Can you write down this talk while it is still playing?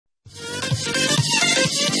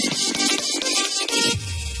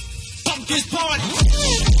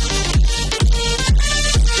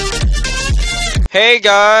Hey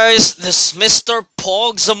guys, this is Mr.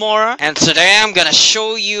 Pog Zamora, and today I'm gonna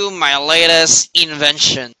show you my latest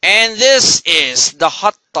invention. And this is the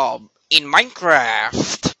hot tub in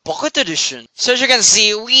Minecraft Pocket Edition. So as you can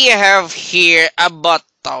see, we have here a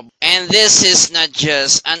bathtub, and this is not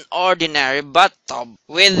just an ordinary bathtub.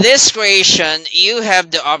 With this creation, you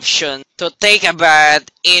have the option to take a bath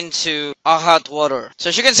into a hot water. So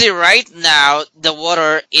as you can see right now, the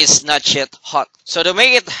water is not yet hot. So to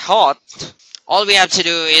make it hot, all we have to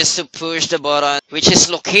do is to push the button, which is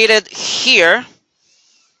located here.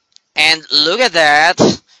 And look at that.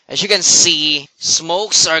 As you can see,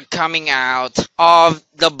 smokes are coming out of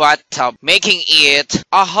the bathtub, making it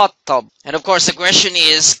a hot tub. And of course, the question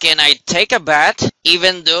is, can I take a bath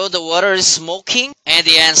even though the water is smoking? And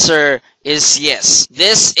the answer is yes.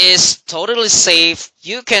 This is totally safe.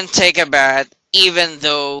 You can take a bath even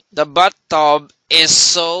though the bathtub is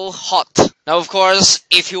so hot. Now, of course,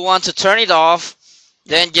 if you want to turn it off,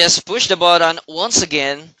 then just push the button once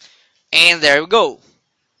again, and there we go.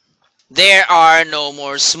 There are no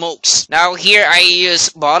more smokes. Now here I use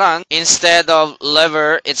button instead of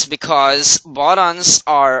lever. It's because buttons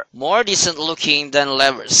are more decent looking than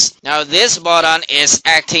levers. Now this button is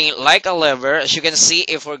acting like a lever. As you can see,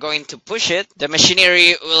 if we're going to push it, the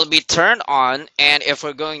machinery will be turned on, and if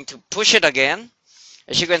we're going to push it again,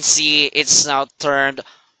 as you can see, it's now turned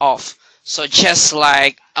off. So just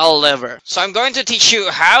like a lever. So I'm going to teach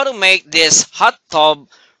you how to make this hot tub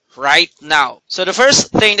right now. So the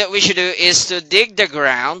first thing that we should do is to dig the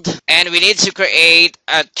ground, and we need to create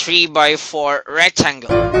a 3x4 rectangle.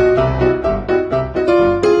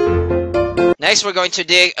 Next, we're going to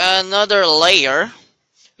dig another layer,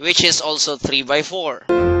 which is also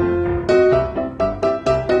 3x4.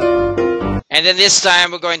 And then this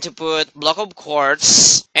time we're going to put block of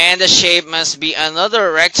quartz, and the shape must be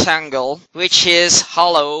another rectangle, which is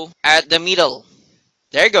hollow at the middle.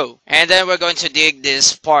 There you go. And then we're going to dig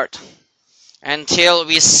this part until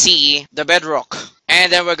we see the bedrock.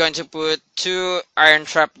 And then we're going to put 2 iron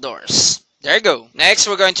trapdoors. There you go. Next,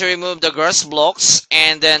 we're going to remove the grass blocks,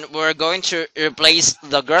 and then we're going to replace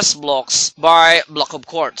the grass blocks by block of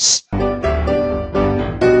quartz.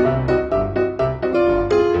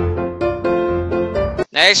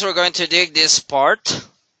 Next, we're going to dig this part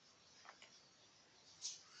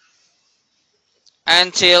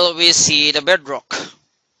until we see the bedrock.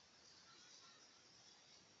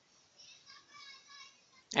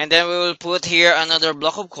 And then we will put here another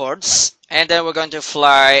block of quartz. And then we're going to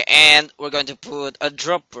fly, and we're going to put a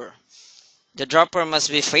dropper. The dropper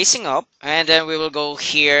must be facing up. And then we will go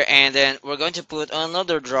here, and then we're going to put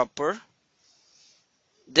another dropper.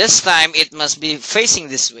 This time it must be facing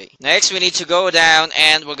this way. Next, we need to go down,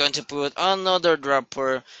 and we're going to put another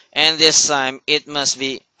dropper, and this time it must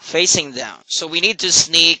be facing down. So we need to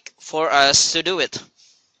sneak for us to do it.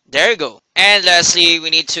 There you go. And lastly, we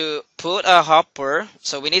need to put a hopper.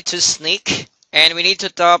 So we need to sneak, and we need to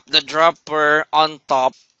top the dropper on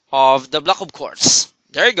top of the block of quartz.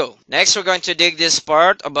 There you go. Next, we're going to dig this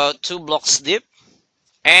part about 2 blocks deep.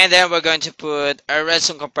 And then we're going to put a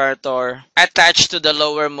redstone comparator attached to the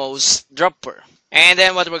lowermost dropper. And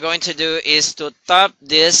then what we're going to do is to top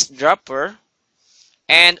this dropper,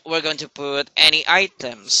 and we're going to put any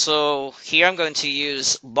item. So here I'm going to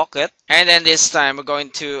use bucket, and then this time we're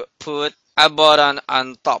going to put a button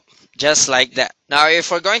on top, just like that. Now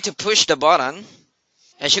if we're going to push the button,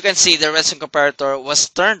 as you can see, the redstone comparator was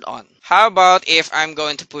turned on. How about if I'm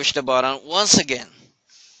going to push the button once again?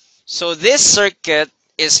 So this circuit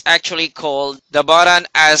is actually called the button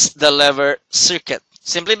as the lever circuit,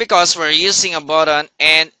 simply because we're using a button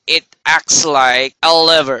and it acts like a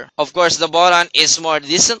lever. Of course, the button is more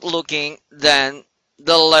decent looking than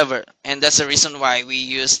the lever, and that's the reason why we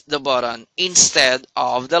use the button instead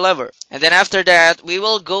of the lever. And then after that, we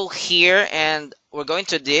will go here, and we're going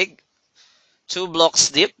to dig 2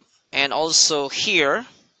 blocks deep, and also here,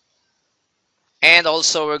 and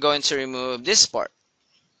also we're going to remove this part.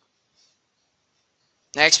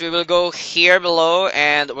 Next, we will go here below,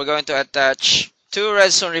 and we're going to attach 2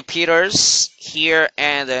 redstone repeaters here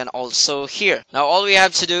and then also here. Now all we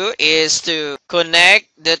have to do is to connect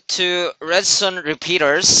the 2 redstone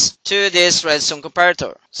repeaters to this redstone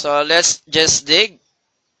comparator. So let's just dig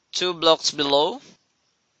 2 blocks below.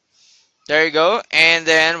 There you go. And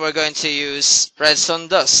then we're going to use redstone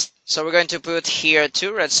dust. So we're going to put here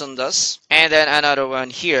 2 redstone dust, and then another one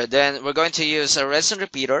here. Then we're going to use a redstone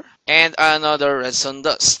repeater and another redstone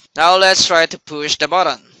dust. Now let's try to push the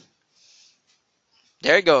button.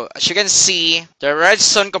 There you go. As you can see, the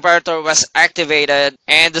redstone comparator was activated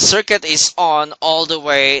and the circuit is on all the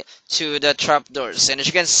way to the trapdoors. And as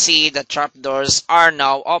you can see, the trapdoors are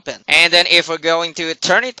now open. And then if we're going to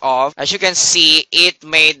turn it off, as you can see, it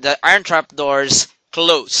made the iron trapdoors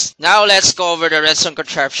close. Now let's go over the redstone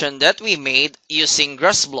contraption that we made using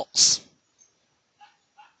grass blocks.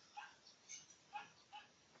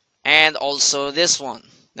 And also this one.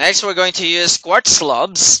 Next, we're going to use quartz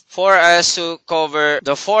slabs for us to cover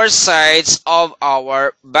the 4 sides of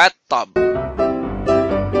our bathtub.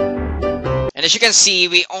 And as you can see,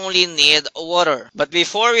 we only need water. But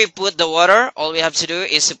before we put the water, all we have to do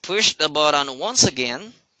is to push the button once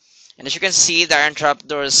again. And as you can see, the iron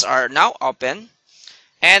trapdoors are now open.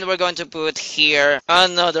 And we're going to put here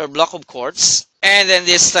another block of quartz. And then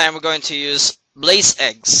this time, we're going to use blaze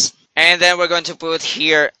eggs. And then we're going to put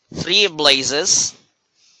here 3 blazes.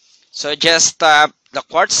 So just tap the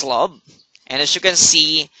quartz slab, and as you can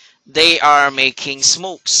see, they are making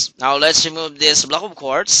smokes. Now let's remove this block of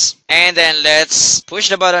quartz, and then let's push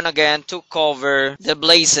the button again to cover the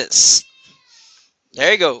blazes.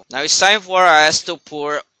 There you go. Now it's time for us to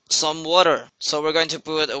pour some water. So we're going to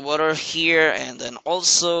put water here and then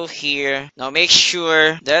also here. Now make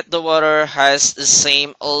sure that the water has the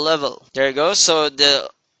same level. There you go. So the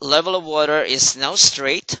level of water is now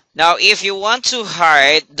straight. Now if you want to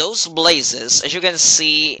hide those blazes, as you can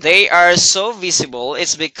see, they are so visible.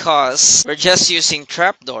 It's because we're just using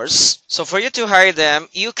trapdoors. So for you to hide them,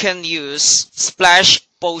 you can use splash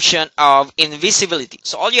potion of invisibility.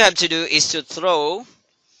 So all you have to do is to throw.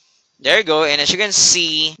 There you go. And as you can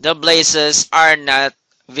see, the blazes are not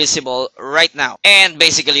visible right now. And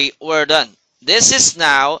basically, we're done. This is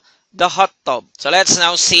now the hot tub. So let's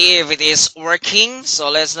now see if it is working. So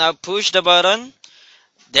let's now push the button.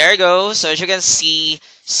 There you go. So as you can see,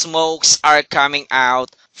 smokes are coming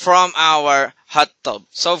out from our hot tub.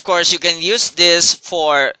 So of course you can use this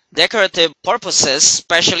for decorative purposes,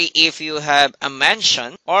 especially if you have a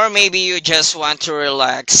mansion or maybe you just want to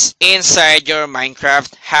relax inside your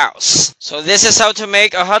Minecraft house. So this is how to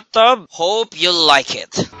make a hot tub. Hope you like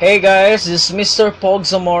it. Hey guys, this is Mr. Pog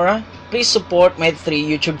Zamora. Please support my 3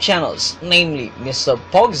 YouTube channels, namely Mr.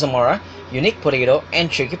 Pog Zamora, Unique Potato,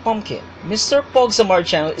 and Tricky Pumpkin. Mr. Pog Zamora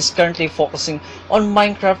channel is currently focusing on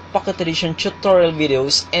Minecraft Pocket Edition tutorial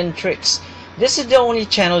videos and tricks. This is the only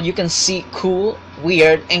channel you can see cool,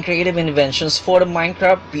 weird, and creative inventions for the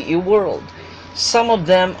Minecraft PE world. Some of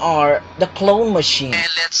them are the clone machine.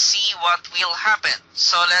 And let's see what will happen.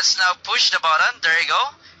 So let's now push the button. There you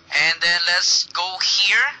go. And then let's go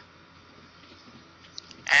here.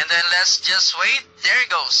 And then let's just wait. There you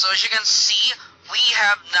go. So as you can see, we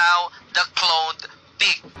have now the cloned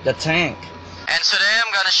pig. The tank. And today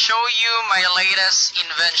I'm gonna show you my latest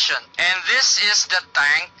invention. And this is the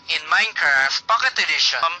tank in Minecraft Pocket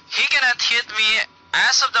Edition. He cannot hit me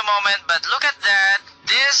as of the moment, but look at that.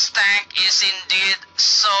 This tank is indeed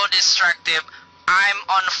so destructive. I'm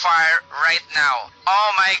on fire right now.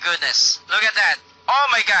 Oh my goodness. Look at that. Oh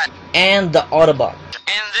my god. And the Autobot.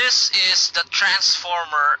 And this is the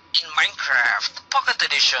transformer in Minecraft Pocket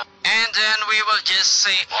Edition. And then we will just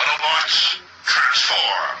say Autobots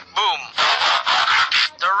transform. Boom.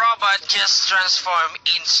 The robot just transformed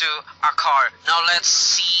into a car. Now let's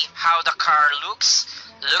see how the car looks.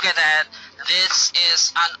 Look at that. This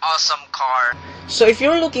is an awesome car. So if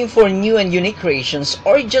you're looking for new and unique creations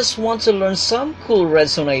or you just want to learn some cool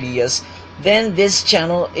redstone ideas, then this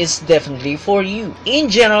channel is definitely for you. In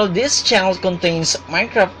general, this channel contains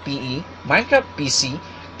Minecraft PE, Minecraft PC,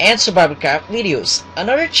 and Survival Craft videos.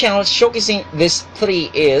 Another channel showcasing these 3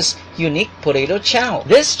 is Unique Potato channel.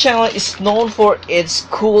 This channel is known for its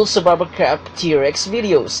cool Survival Craft T-Rex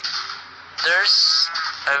videos. There's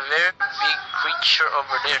a very big creature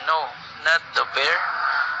over there. No, not the bear.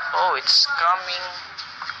 Oh, it's coming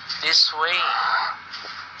this way.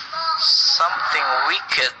 Something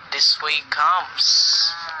wicked this way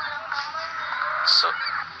comes. So,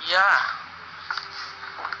 yeah.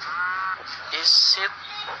 Is it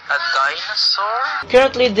a dinosaur?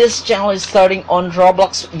 Currently, this channel is starting on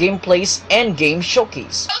Roblox gameplays and game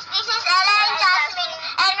showcase. This is Ella and Jasmine,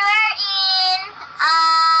 and we're in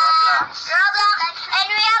Roblox, and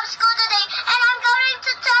we have school today, and I'm going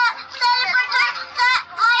to teleport to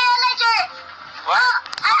Voyager. What?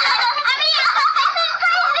 I mean,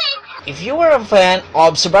 surprising. If you are a fan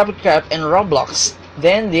of Survival Craft and Roblox,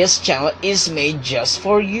 then this channel is made just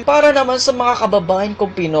for you. Para naman sa mga kababayan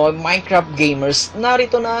kong Pinoy Minecraft gamers,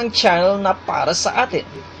 narito na ang channel na para sa atin,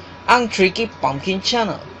 ang Tricky Pumpkin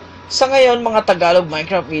channel. Sa ngayon, mga Tagalog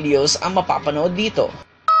Minecraft videos ang mapapanood dito.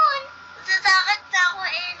 Tatakot ako,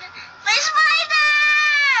 and may spider!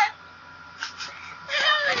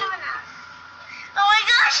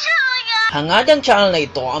 Hangad ang channel na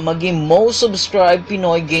ito ang maging most subscribed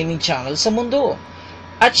Pinoy gaming channel sa mundo.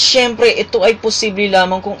 At syempre, ito ay posible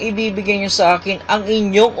lamang kung ibibigay nyo sa akin ang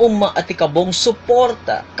inyong umaatikabong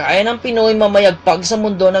suporta. Kaya ng Pinoy mamayagpag sa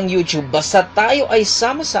mundo ng YouTube basta tayo ay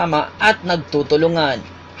sama-sama at nagtutulungan.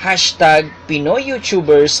 Hashtag Pinoy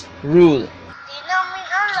YouTubers Rule. Di namin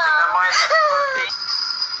alam.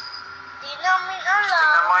 Di namin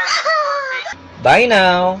alam. Bye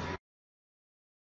now!